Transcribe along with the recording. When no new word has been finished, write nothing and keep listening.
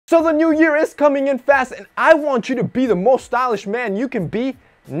So the new year is coming in fast, and I want you to be the most stylish man you can be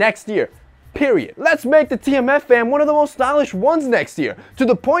next year. Period. Let's make the TMF fam one of the most stylish ones next year, to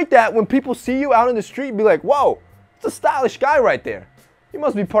the point that when people see you out in the street, be like, whoa, it's a stylish guy right there. You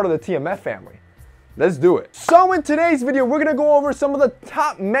must be part of the TMF family. Let's do it. So in today's video, we're gonna go over some of the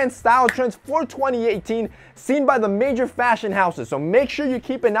top men's style trends for 2018 seen by the major fashion houses. So make sure you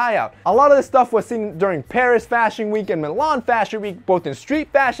keep an eye out. A lot of this stuff was seen during Paris Fashion Week and Milan Fashion Week, both in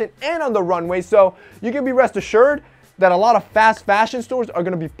street fashion and on the runway. So you can be rest assured that a lot of fast fashion stores are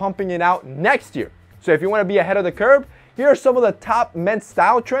gonna be pumping it out next year. So if you wanna be ahead of the curve, here are some of the top men's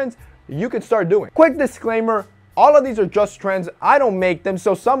style trends you can start doing. Quick disclaimer, all of these are just trends. I don't make them,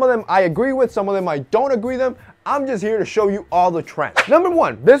 so some of them I agree with, some of them I don't agree with them. I'm just here to show you all the trends. Number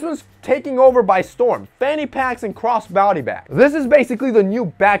one, this one's taking over by storm. Fanny packs and crossbody bags. This is basically the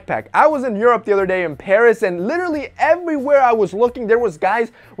new backpack. I was in Europe the other day in Paris, and literally everywhere I was looking, there was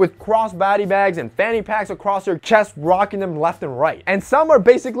guys with crossbody bags and fanny packs across their chest, rocking them left and right. And some are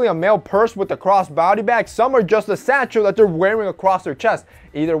basically a male purse with a crossbody bag. Some are just a satchel that they're wearing across their chest.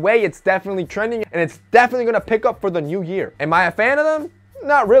 Either way, it's definitely trending, and it's definitely gonna pick up for the new year. Am I a fan of them?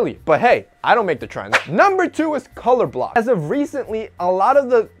 Not really, but hey, I don't make the trends. Number two is color block. As of recently, a lot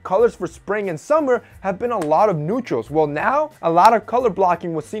of the colors for spring and summer have been a lot of neutrals. Well, now a lot of color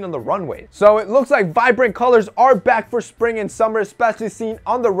blocking was seen on the runway. So it looks like vibrant colors are back for spring and summer, especially seen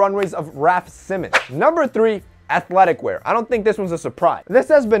on the runways of Raf Simons. Number three, athletic wear. I don't think this one's a surprise. This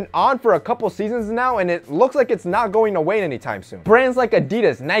has been on for a couple seasons now, and it looks like it's not going away anytime soon. Brands like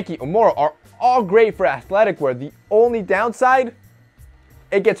Adidas, Nike, Umora are all great for athletic wear. The only downside,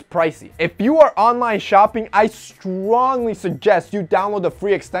 it gets pricey. If you are online shopping, I strongly suggest you download the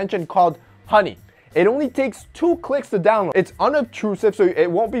free extension called Honey. It only takes 2 clicks to download. It's unobtrusive, so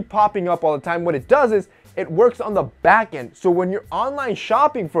it won't be popping up all the time. What it does is it works on the back end. So when you're online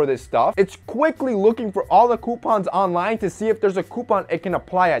shopping for this stuff, it's quickly looking for all the coupons online to see if there's a coupon it can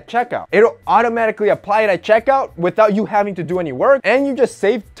apply at checkout. It'll automatically apply it at checkout without you having to do any work, and you just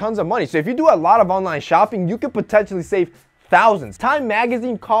save tons of money. So if you do a lot of online shopping, you could potentially save thousands. Time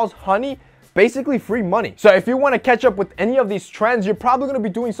magazine calls Honey basically free money. So if you want to catch up with any of these trends, you're probably going to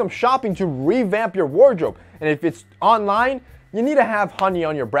be doing some shopping to revamp your wardrobe. And if it's online, you need to have Honey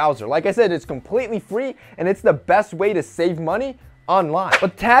on your browser. Like I said, it's completely free, and it's the best way to save money online.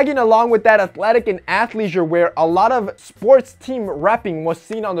 But tagging along with that athletic and athleisure wear, a lot of sports team repping was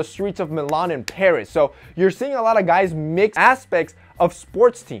seen on the streets of Milan and Paris. So you're seeing a lot of guys mix aspects of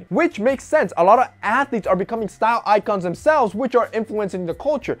sports team, which makes sense. A lot of athletes are becoming style icons themselves, which are influencing the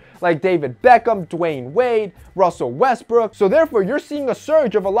culture, like David Beckham, Dwayne Wade, Russell Westbrook. So therefore, you're seeing a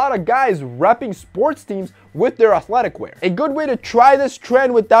surge of a lot of guys repping sports teams with their athletic wear. A good way to try this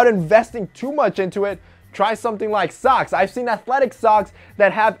trend without investing too much into it, try something like socks. I've seen athletic socks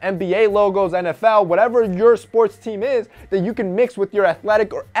that have NBA logos, NFL, whatever your sports team is, that you can mix with your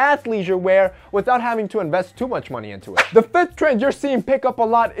athletic or athleisure wear without having to invest too much money into it. The fifth trend you're seeing pick up a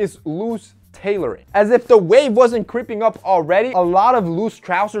lot is loose tailoring. As if the wave wasn't creeping up already, a lot of loose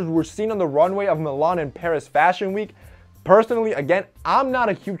trousers were seen on the runway of Milan and Paris Fashion Week. Personally, again, I'm not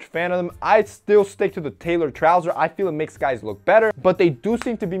a huge fan of them. I still stick to the tailored trouser. I feel it makes guys look better, but they do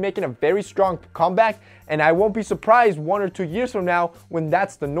seem to be making a very strong comeback, and I won't be surprised 1 or 2 years from now when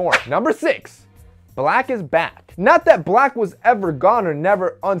that's the norm. Number 6, black is back. Not that black was ever gone or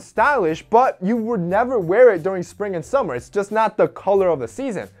never unstylish, but you would never wear it during spring and summer. It's just not the color of the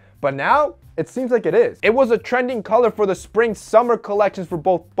season. But now, it seems like it is. It was a trending color for the spring-summer collections for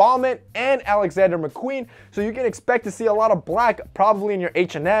both Balmain and Alexander McQueen, so you can expect to see a lot of black probably in your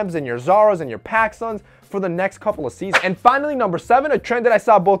H&Ms and your Zaras and your PacSuns for the next couple of seasons. And finally, number 7, a trend that I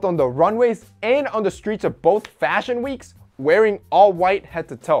saw both on the runways and on the streets of both fashion weeks, wearing all white head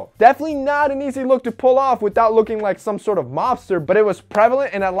to toe. Definitely not an easy look to pull off without looking like some sort of mobster, but it was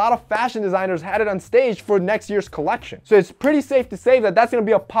prevalent and a lot of fashion designers had it on stage for next year's collection. So it's pretty safe to say that that's gonna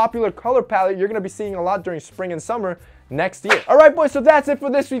be a popular color palette you're gonna be seeing a lot during spring and summer next year. All right, boys, so that's it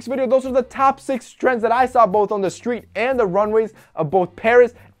for this week's video. Those are the top 6 trends that I saw both on the street and the runways of both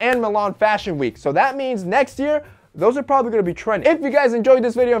Paris and Milan Fashion Week. So that means next year, those are probably going to be trending. If you guys enjoyed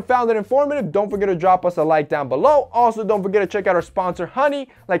this video and found it informative, don't forget to drop us a like down below. Also, don't forget to check out our sponsor, Honey.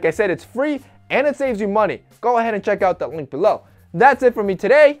 Like I said, it's free and it saves you money. Go ahead and check out that link below. That's it for me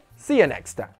today. See you next time.